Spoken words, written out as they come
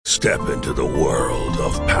Step into the world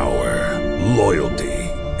of power, loyalty,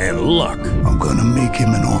 and luck. I'm gonna make him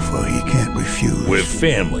an offer he can't refuse. With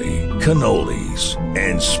family, cannolis,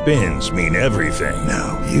 and spins mean everything.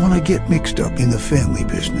 Now, you wanna get mixed up in the family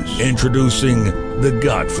business. Introducing The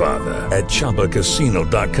Godfather at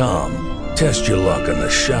ChumbaCasino.com. Test your luck in the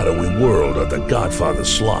shadowy world of The Godfather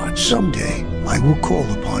slot. Someday, I will call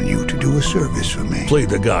upon you to do a service for me. Play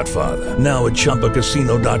The Godfather now at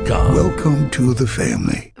ChumbaCasino.com. Welcome to the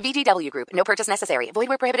family. VGW Group. No purchase necessary. Void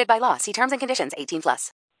where prohibited by law. See terms and conditions.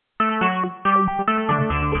 18+.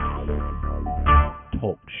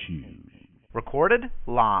 Talk shoes. Recorded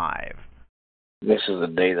live. This is the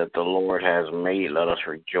day that the Lord has made. Let us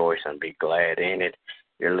rejoice and be glad in it.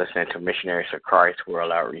 You're listening to Missionaries of Christ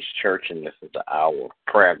World Outreach Church, and this is the hour of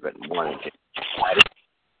prayer. Good morning.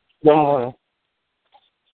 Good morning.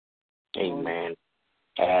 Amen.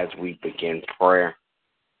 As we begin prayer,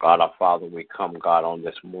 God our Father, we come, God, on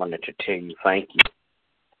this morning to tell you thank you.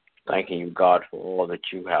 Thanking you, God, for all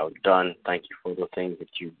that you have done. Thank you for the things that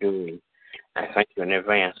you're doing. And thank you in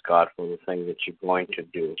advance, God, for the things that you're going to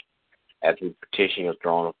do. As we petition your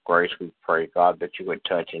throne of grace, we pray, God, that you would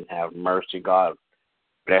touch and have mercy, God.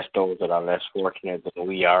 Bless those that are less fortunate than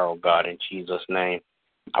we are, oh God, in Jesus' name.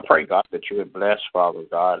 I pray, God, that you would bless, Father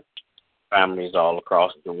God, families all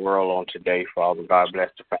across the world on today, Father God.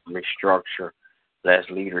 Bless the family structure. Bless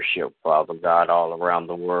leadership, Father God, all around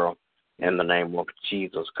the world. In the name of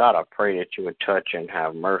Jesus, God, I pray that you would touch and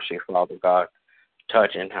have mercy, Father God.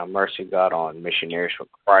 Touch and have mercy, God, on Missionaries for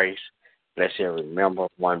Christ. Bless every member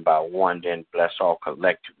one by one, then bless all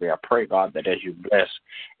collectively. I pray, God, that as you bless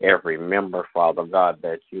every member, Father God,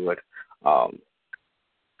 that you would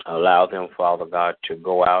allow them, Father God, to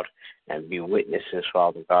go out and be witnesses,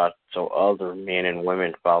 Father God, so other men and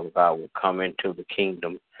women, Father God, will come into the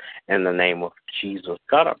kingdom in the name of Jesus.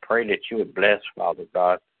 God, I pray that you would bless, Father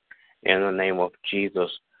God, in the name of Jesus,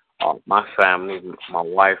 my family, my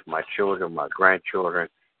wife, my children, my grandchildren.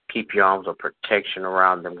 Keep your arms of protection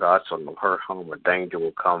around them, God, so no hurt, harm, or danger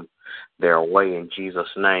will come their way in Jesus'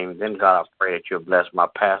 name. Then, God, I pray that you'll bless my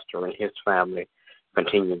pastor and his family.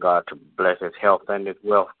 Continue, God, to bless his health and his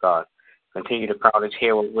wealth, God. Continue to crown his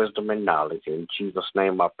head with wisdom and knowledge. In Jesus'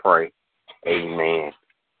 name I pray. Amen.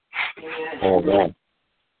 Amen.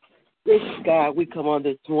 Gracious God, we come on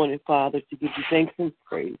this morning, Father, to give you thanks and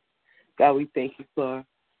praise. God, we thank you for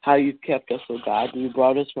how you've kept us, oh God. You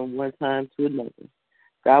brought us from one time to another.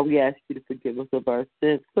 God, we ask you to forgive us of our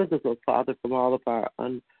sins. Cleanse us, oh Father, from all of our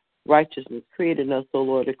unrighteousness. Create in us, oh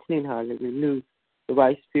Lord, a clean heart and renew the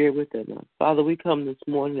right spirit within us. Father, we come this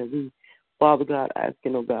morning and we, Father God,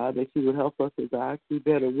 asking, oh God, that you would help us, oh God, to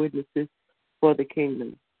be better witnesses for the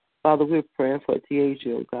kingdom. Father, we're praying for Tiaja,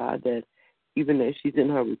 oh God, that even as she's in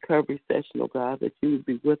her recovery session, oh God, that you would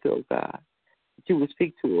be with her, oh God. That you would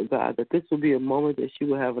speak to her, oh God, that this will be a moment that she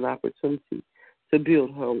will have an opportunity to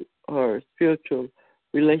build her spiritual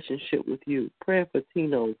relationship with you. Praying for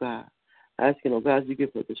Tina, oh God. Asking, oh God, you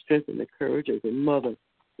give her the strength and the courage as a mother,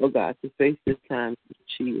 oh God, to face this time that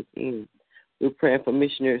she is in. We're praying for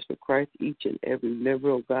Missionaries for Christ, each and every member,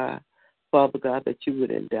 oh God. Father God, that you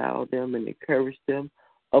would endow them and encourage them,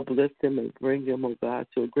 uplift them, and bring them, oh God,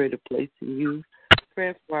 to a greater place in you.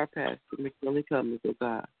 Praying for our pastor, McKinley Cummings, oh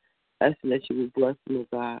God. Asking that you would bless him, oh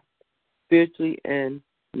God, spiritually and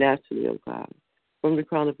naturally, oh God, from the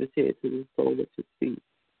crown of his head to the sole of his feet.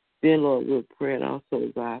 Then, Lord, we're praying also,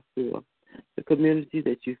 oh God, for the community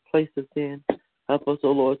that you've placed us in. Help us,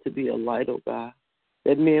 oh Lord, to be a light, oh God,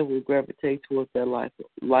 that men will gravitate towards that light,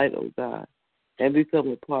 oh God, and become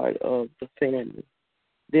a part of the family.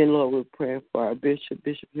 Then, Lord, we're praying for our Bishop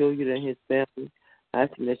Hilliard and his family,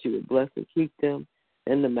 asking that you would bless and keep them.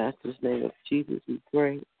 In the Master's name of Jesus, we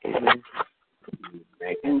pray. Amen.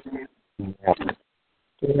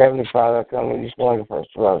 Dear Heavenly Father, I come to this morning first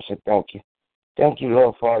of all to say thank you. Thank you,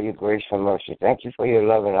 Lord, for all your grace and mercy. Thank you for your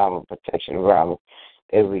love and armor protection around me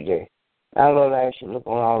every day. Now, Lord, I ask you to look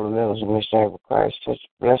on all the members of Missionaries for Christ, touch,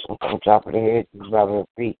 bless them from the top of their head to the bottom of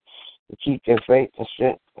their feet, to keep their faith and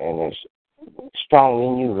strength and strong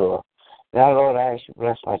in you, Lord. Now, Lord, I ask you to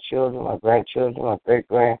bless my children, my grandchildren, my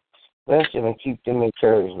great-grand. Bless them and keep them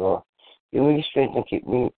encouraged, Lord. Give me the strength and keep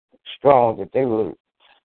me strong, that they will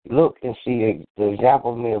look and see the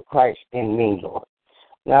example of me of Christ in me, Lord.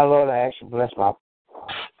 Now, Lord, I ask you to bless my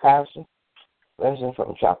pastor. Bless him from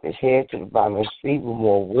the top of his head to the bottom of his feet with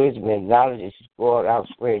more wisdom and knowledge as he's poured out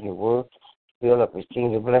spreading your word. Build up his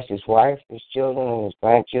kingdom. Bless his wife, his children, and his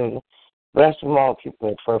grandchildren. Bless them all, keep them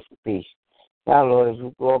in perfect peace. Now, Lord, as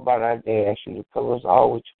we go about our day, I ask you to cover us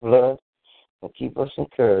all with your blood and keep us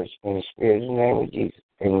encouraged in the Spirit in the name of Jesus.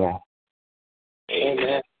 Amen.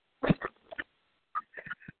 Amen.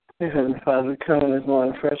 Heavenly Father, we come this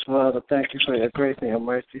morning, first of all, to thank you for your grace and your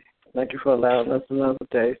mercy. Thank you for allowing us another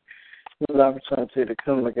day, another opportunity to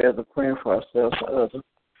come together, praying for ourselves and others,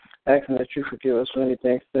 asking that you forgive us for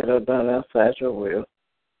anything said or done outside your will,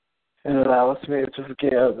 and allow us to be able to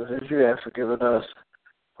forgive others as you have forgiven us.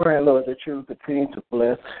 Praying, Lord, that you will continue to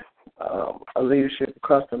bless our leadership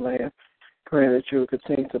across the land. Praying that you will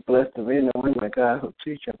continue to bless the men and women of God who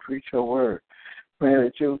teach and preach your word. Praying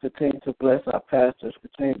that you will continue to bless our pastors,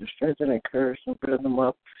 continue to strengthen, encourage, and build them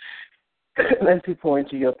up as you point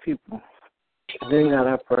to your people. Then, God,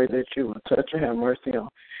 I pray that you will touch and have mercy on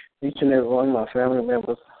each and every one of my family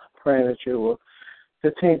members. Praying that you will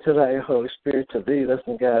continue to allow your Holy Spirit to lead us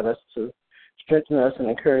and guide us, to strengthen us and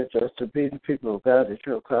encourage us to be the people of God that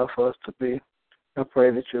you will call for us to be. I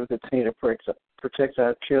pray that you will continue to protect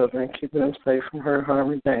our children, keeping them safe from hurt,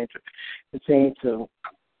 harm, and danger. Continue to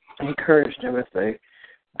encourage them as they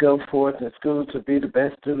go forth in school to be the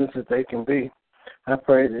best students that they can be. I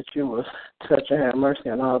pray that you will touch and have mercy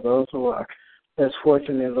on all those who are less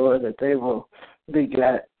fortunate, Lord, that they will be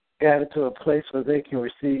guided to a place where they can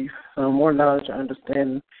receive more knowledge and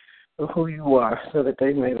understanding of who you are so that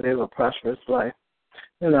they may live a prosperous life.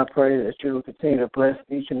 And I pray that you will continue to bless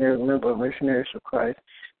each and every member of Missionaries of Christ,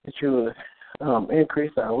 that you will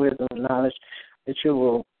increase our wisdom and knowledge, that you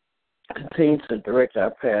will continue to direct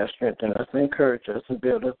our path, strengthen us, encourage us, and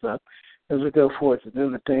build us up as we go forward to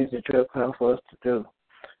do the things that you have called for us to do.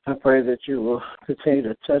 I pray that you will continue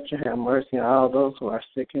to touch and have mercy on all those who are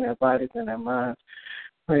sick in their bodies and their minds.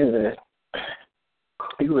 Pray that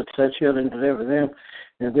you would touch, heal, and deliver them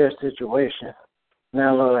in their situation.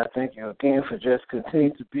 Now, Lord, I thank you again for just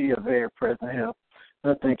continuing to be a very present help.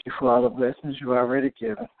 I thank you for all the blessings you already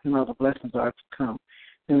given, and all the blessings are to come.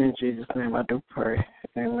 And in Jesus' name I do pray.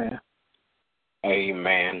 Amen.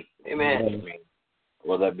 Amen. Amen. Amen.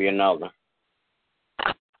 Will there be another?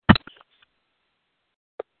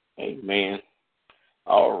 Amen.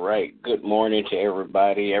 All right. Good morning to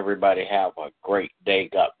everybody. Everybody have a great day.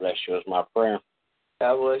 God bless you is my prayer.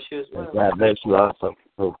 God bless you as well. God bless you also.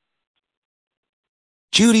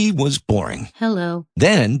 Judy was boring. Hello.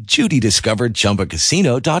 Then Judy discovered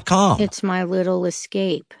ChumbaCasino.com. It's my little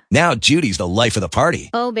escape. Now Judy's the life of the party.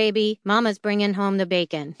 Oh, baby, mama's bringing home the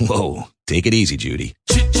bacon. Whoa, take it easy, Judy.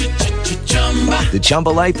 The Chumba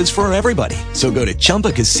life is for everybody. So go to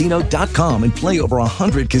ChumbaCasino.com and play over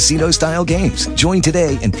 100 casino-style games. Join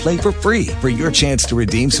today and play for free for your chance to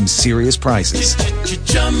redeem some serious prizes.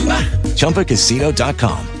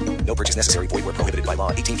 ChumbaCasino.com. No purchase necessary. Void where prohibited by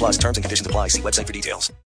law. 18+ terms and conditions apply. See website for details.